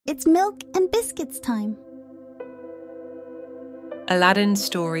it's milk and biscuits time. Aladdin's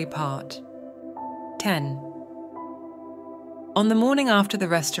Story Part 10. On the morning after the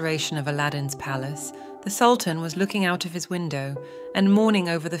restoration of Aladdin's palace, the Sultan was looking out of his window and mourning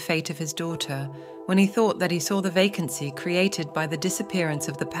over the fate of his daughter when he thought that he saw the vacancy created by the disappearance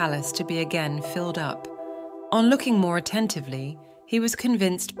of the palace to be again filled up. On looking more attentively, he was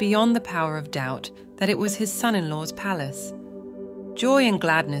convinced beyond the power of doubt that it was his son-in-law's palace. Joy and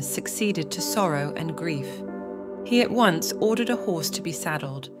gladness succeeded to sorrow and grief. He at once ordered a horse to be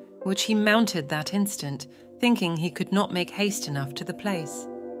saddled, which he mounted that instant, thinking he could not make haste enough to the place.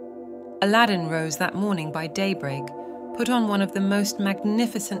 Aladdin rose that morning by daybreak, put on one of the most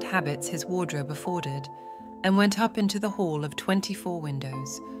magnificent habits his wardrobe afforded, and went up into the hall of 24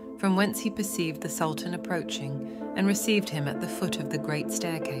 windows, from whence he perceived the Sultan approaching and received him at the foot of the great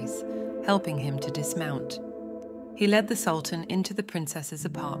staircase, helping him to dismount. He led the Sultan into the princess's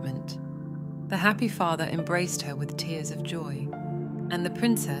apartment. The happy father embraced her with tears of joy, and the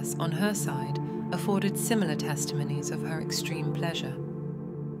princess, on her side, afforded similar testimonies of her extreme pleasure.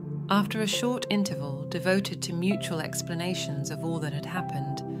 After a short interval devoted to mutual explanations of all that had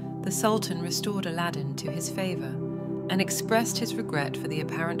happened, the Sultan restored Aladdin to his favour and expressed his regret for the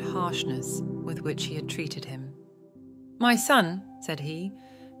apparent harshness with which he had treated him. "My son," said he,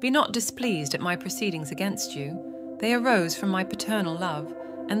 "be not displeased at my proceedings against you. They arose from my paternal love,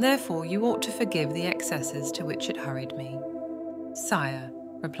 and therefore you ought to forgive the excesses to which it hurried me." "Sire,"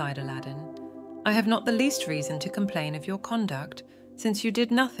 replied Aladdin, "I have not the least reason to complain of your conduct, since you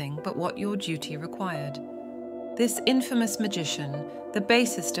did nothing but what your duty required. This infamous magician, the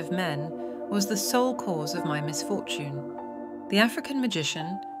basest of men, was the sole cause of my misfortune. The African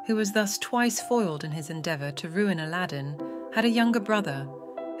magician, who was thus twice foiled in his endeavour to ruin Aladdin, had a younger brother,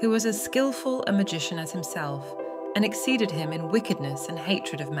 who was as skillful a magician as himself, and exceeded him in wickedness and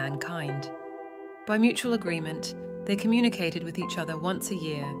hatred of mankind. By mutual agreement, they communicated with each other once a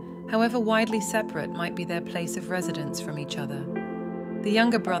year, however widely separate might be their place of residence from each other. The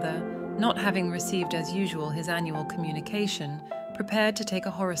younger brother, not having received as usual his annual communication, prepared to take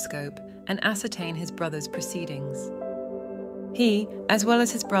a horoscope and ascertain his brother's proceedings. He, as well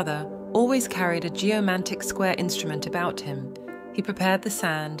as his brother, always carried a geomantic square instrument about him. He prepared the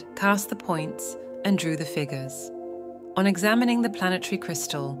sand, cast the points, and drew the figures. On examining the planetary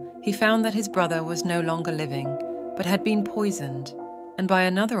crystal, he found that his brother was no longer living, but had been poisoned, and by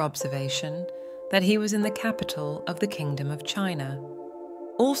another observation, that he was in the capital of the Kingdom of China.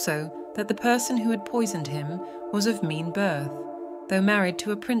 Also, that the person who had poisoned him was of mean birth, though married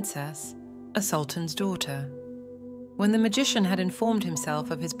to a princess, a sultan's daughter. When the magician had informed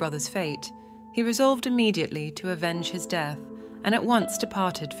himself of his brother's fate, he resolved immediately to avenge his death, and at once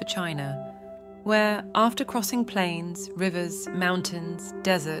departed for China, where, after crossing plains, rivers, mountains,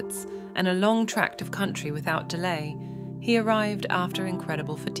 deserts, and a long tract of country without delay, he arrived after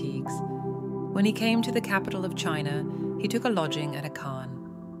incredible fatigues. When he came to the capital of China, he took a lodging at a khan.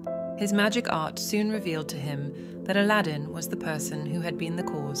 His magic art soon revealed to him that Aladdin was the person who had been the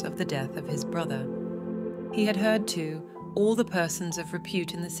cause of the death of his brother. He had heard, too, all the persons of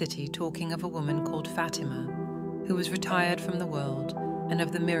repute in the city talking of a woman called Fatima, who was retired from the world, and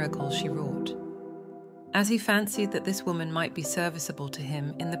of the miracles she wrought. As he fancied that this woman might be serviceable to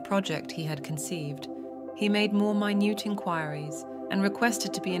him in the project he had conceived, he made more minute inquiries and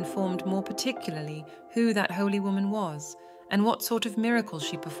requested to be informed more particularly who that holy woman was, and what sort of miracles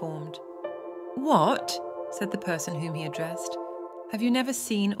she performed. "What?" said the person whom he addressed. "Have you never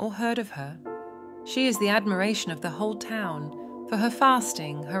seen or heard of her? She is the admiration of the whole town, for her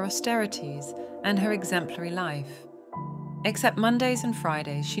fasting, her austerities, and her exemplary life. Except Mondays and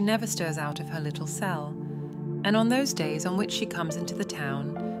Fridays, she never stirs out of her little cell, and on those days on which she comes into the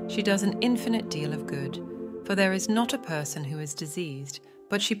town, she does an infinite deal of good, for there is not a person who is diseased,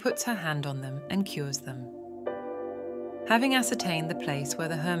 but she puts her hand on them and cures them." Having ascertained the place where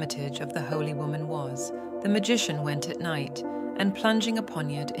the hermitage of the holy woman was, the magician went at night, and plunging a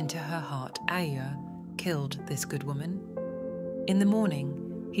poniard into her heart, Ayya, killed this good woman. In the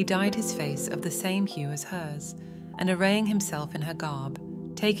morning, he dyed his face of the same hue as hers, and arraying himself in her garb,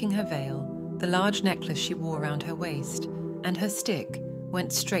 taking her veil, the large necklace she wore round her waist, and her stick,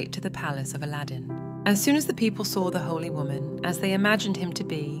 went straight to the palace of Aladdin. As soon as the people saw the holy woman, as they imagined him to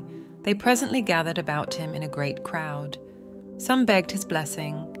be, they presently gathered about him in a great crowd. Some begged his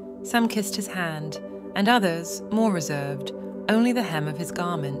blessing, some kissed his hand, and others, more reserved, only the hem of his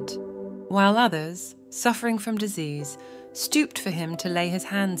garment, while others, suffering from disease, stooped for him to lay his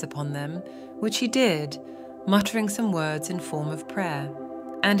hands upon them, which he did, muttering some words in form of prayer,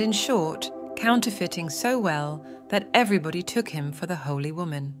 and in short, counterfeiting so well that everybody took him for the holy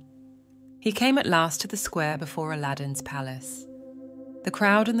woman. He came at last to the square before Aladdin's palace. The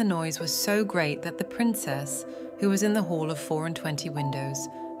crowd and the noise was so great that the princess, who was in the hall of 24 windows,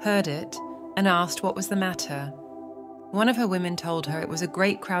 heard it and asked what was the matter. One of her women told her it was a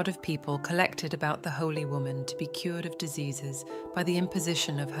great crowd of people collected about the holy woman to be cured of diseases by the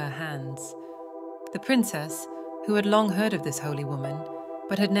imposition of her hands. The princess, who had long heard of this holy woman,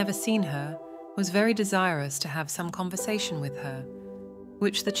 but had never seen her, was very desirous to have some conversation with her,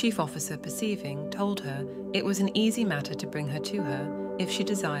 which the chief officer, perceiving, told her it was an easy matter to bring her to her if she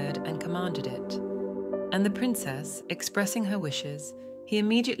desired and commanded it. And the princess, expressing her wishes, he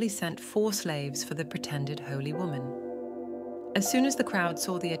immediately sent 4 slaves for the pretended holy woman. As soon as the crowd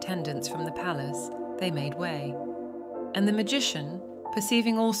saw the attendants from the palace, they made way. And the magician,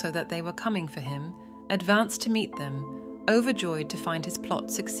 perceiving also that they were coming for him, advanced to meet them, overjoyed to find his plot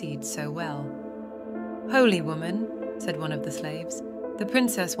succeed so well. "Holy woman," said one of the slaves, "the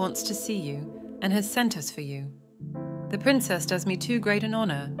princess wants to see you, and has sent us for you." "The princess does me too great an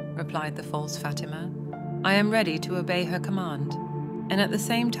honor," replied the false Fatima. "I am ready to obey her command," and at the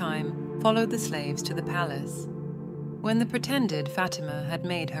same time followed the slaves to the palace. When the pretended Fatima had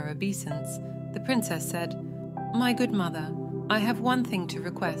made her obeisance, the princess said, "My good mother, I have one thing to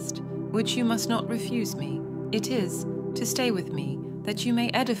request, which you must not refuse me. It is, to stay with me, that you may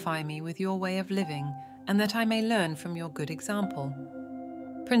edify me with your way of living, and that I may learn from your good example."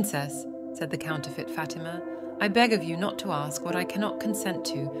 "Princess," said the counterfeit Fatima, "I beg of you not to ask what I cannot consent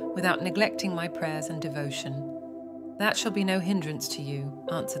to without neglecting my prayers and devotion." "That shall be no hindrance to you,"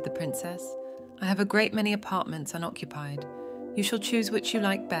 answered the princess. "I have a great many apartments unoccupied. You shall choose which you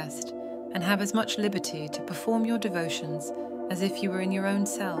like best, and have as much liberty to perform your devotions as if you were in your own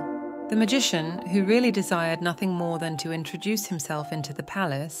cell." The magician, who really desired nothing more than to introduce himself into the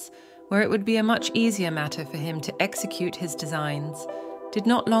palace, where it would be a much easier matter for him to execute his designs, did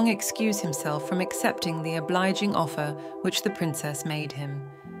not long excuse himself from accepting the obliging offer which the princess made him.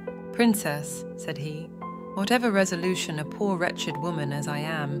 "Princess," said he, "whatever resolution a poor wretched woman as I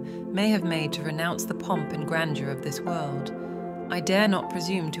am may have made to renounce the pomp and grandeur of this world, I dare not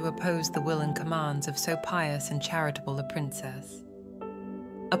presume to oppose the will and commands of so pious and charitable a princess."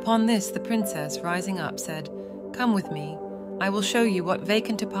 Upon this the princess, rising up, said, "Come with me, I will show you what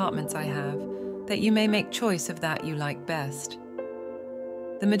vacant apartments I have, that you may make choice of that you like best."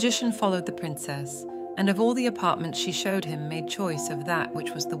 The magician followed the princess, and of all the apartments she showed him made choice of that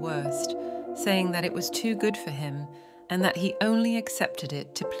which was the worst, saying that it was too good for him, and that he only accepted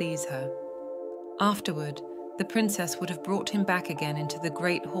it to please her. Afterward, the princess would have brought him back again into the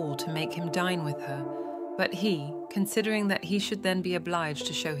great hall to make him dine with her, but he, considering that he should then be obliged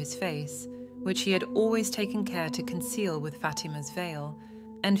to show his face, which he had always taken care to conceal with Fatima's veil,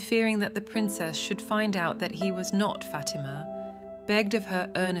 and fearing that the princess should find out that he was not Fatima, begged of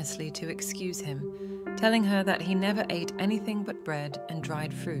her earnestly to excuse him, telling her that he never ate anything but bread and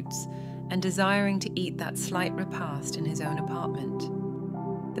dried fruits, and desiring to eat that slight repast in his own apartment.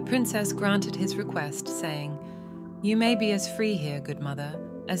 The princess granted his request, saying, "You may be as free here, good mother,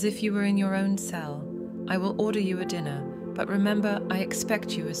 as if you were in your own cell. I will order you a dinner, but remember, I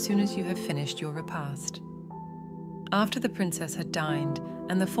expect you as soon as you have finished your repast." After the princess had dined,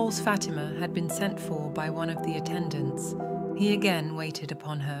 and the false Fatima had been sent for by one of the attendants, he again waited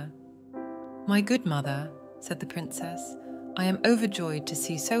upon her. "My good mother," said the princess, "I am overjoyed to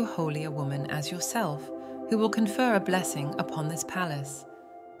see so holy a woman as yourself, who will confer a blessing upon this palace.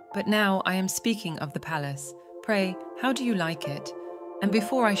 But now I am speaking of the palace. Pray, how do you like it? And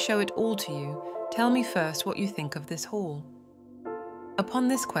before I show it all to you, tell me first what you think of this hall." Upon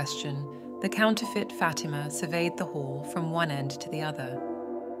this question, the counterfeit Fatima surveyed the hall from one end to the other.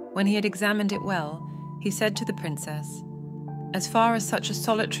 When he had examined it well, he said to the princess, "As far as such a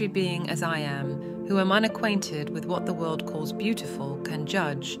solitary being as I am, who am unacquainted with what the world calls beautiful, can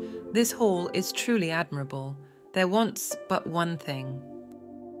judge, this hall is truly admirable. There wants but one thing."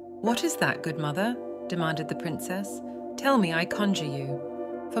 "What is that, good mother?" demanded the princess. "Tell me, I conjure you.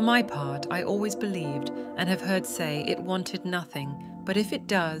 For my part, I always believed and have heard say it wanted nothing, but if it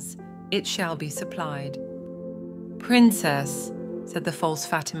does, it shall be supplied." "Princess," said the false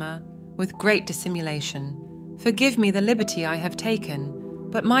Fatima, with great dissimulation, "forgive me the liberty I have taken,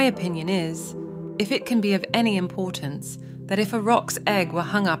 but my opinion is, if it can be of any importance, that if a roc's egg were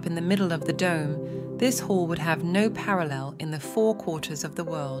hung up in the middle of the dome, this hall would have no parallel in the 4 quarters of the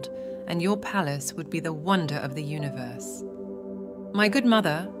world, and your palace would be the wonder of the universe." "My good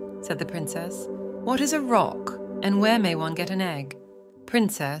mother," said the princess, "what is a rock, and where may one get an egg?"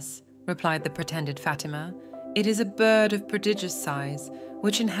 "Princess," replied the pretended Fatima, "it is a bird of prodigious size,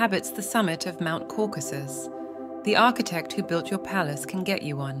 which inhabits the summit of Mount Caucasus. The architect who built your palace can get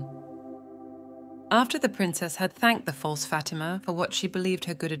you one." After the princess had thanked the false Fatima for what she believed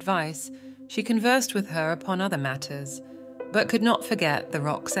her good advice, she conversed with her upon other matters, but could not forget the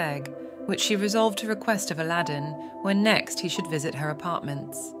roc's egg, which she resolved to request of Aladdin when next he should visit her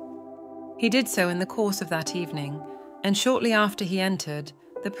apartments. He did so in the course of that evening, and shortly after he entered,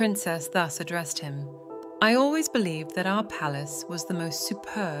 the princess thus addressed him: "I always believed that our palace was the most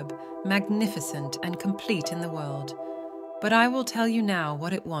superb, magnificent, and complete in the world. But I will tell you now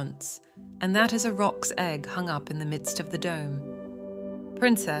what it wants, and that is a roc's egg hung up in the midst of the dome."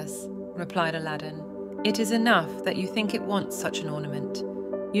 "Princess," replied Aladdin, "it is enough that you think it wants such an ornament.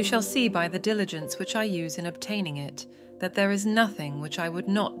 You shall see by the diligence which I use in obtaining it that there is nothing which I would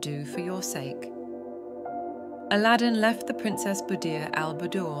not do for your sake." Aladdin left the Princess Buddir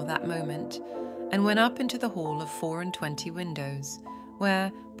al-Buddoor that moment, and went up into the hall of 24 windows,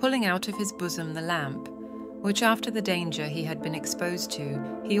 where, pulling out of his bosom the lamp, which after the danger he had been exposed to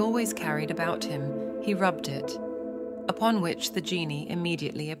he always carried about him, he rubbed it, upon which the genie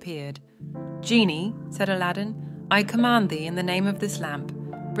immediately appeared. "Genie," said Aladdin, "I command thee in the name of this lamp,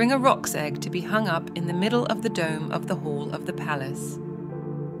 bring a roc's egg to be hung up in the middle of the dome of the hall of the palace."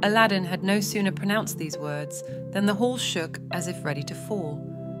 Aladdin had no sooner pronounced these words than the hall shook as if ready to fall,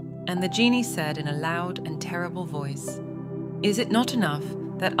 and the genie said in a loud and terrible voice, "Is it not enough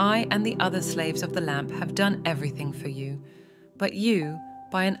that I and the other slaves of the lamp have done everything for you, but you,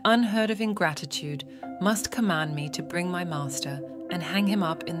 by an unheard of ingratitude, must command me to bring my master and hang him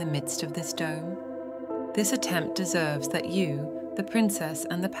up in the midst of this dome? This attempt deserves that you, the princess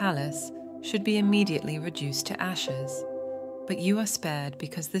and the palace, should be immediately reduced to ashes. But you are spared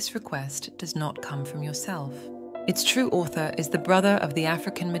because this request does not come from yourself. Its true author is the brother of the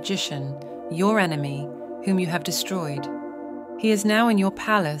African magician, your enemy, whom you have destroyed. He is now in your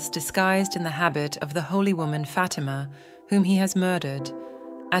palace, disguised in the habit of the holy woman Fatima, whom he has murdered.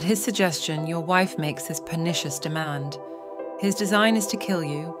 At his suggestion, your wife makes this pernicious demand. His design is to kill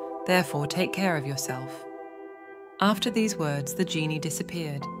you, therefore take care of yourself." After these words, the genie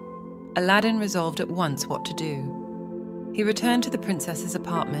disappeared. Aladdin resolved at once what to do. He returned to the princess's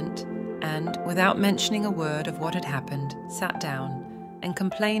apartment, and, without mentioning a word of what had happened, sat down, and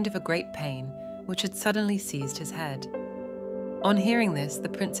complained of a great pain which had suddenly seized his head. On hearing this, the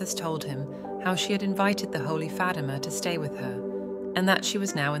princess told him how she had invited the holy Fatima to stay with her, and that she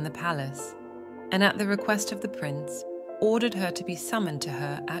was now in the palace, and at the request of the prince, ordered her to be summoned to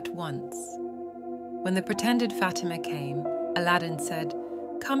her at once. When the pretended Fatima came, Aladdin said,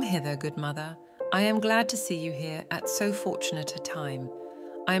 "Come hither, good mother. I am glad to see you here at so fortunate a time.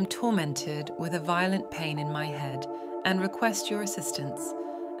 I am tormented with a violent pain in my head, and request your assistance,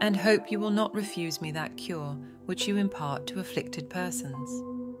 and hope you will not refuse me that cure which you impart to afflicted persons."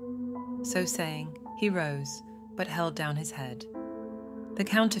 So saying, he rose, but held down his head. The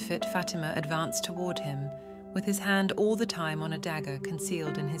counterfeit Fatima advanced toward him, with his hand all the time on a dagger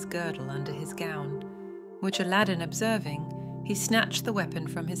concealed in his girdle under his gown, which Aladdin observing, he snatched the weapon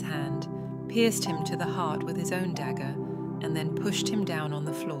from his hand, pierced him to the heart with his own dagger, and then pushed him down on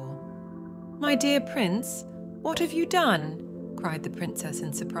the floor. "My dear prince, what have you done?" cried the princess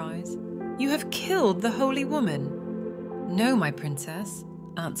in surprise. "You have killed the holy woman." "No, my princess,"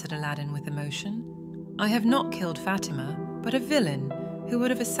 answered Aladdin with emotion. "I have not killed Fatima, but a villain who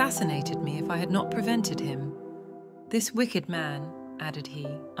would have assassinated me if I had not prevented him. This wicked man," added he,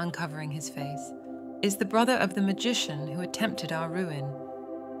 uncovering his face, "is the brother of the magician who attempted our ruin.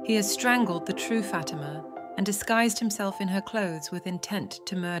 He has strangled the true Fatima and disguised himself in her clothes with intent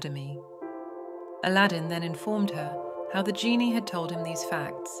to murder me." Aladdin then informed her how the genie had told him these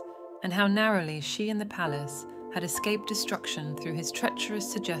facts, and how narrowly she and the palace had escaped destruction through his treacherous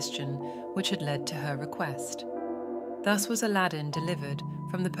suggestion which had led to her request. Thus was Aladdin delivered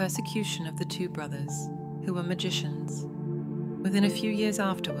from the persecution of the two brothers, who were magicians. Within a few years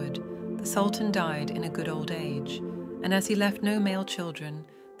afterward, the Sultan died in a good old age, and as he left no male children,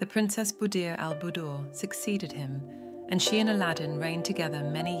 the Princess Buddir al-Buddoor succeeded him, and she and Aladdin reigned together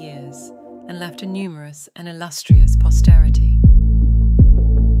many years, and left a numerous and illustrious posterity.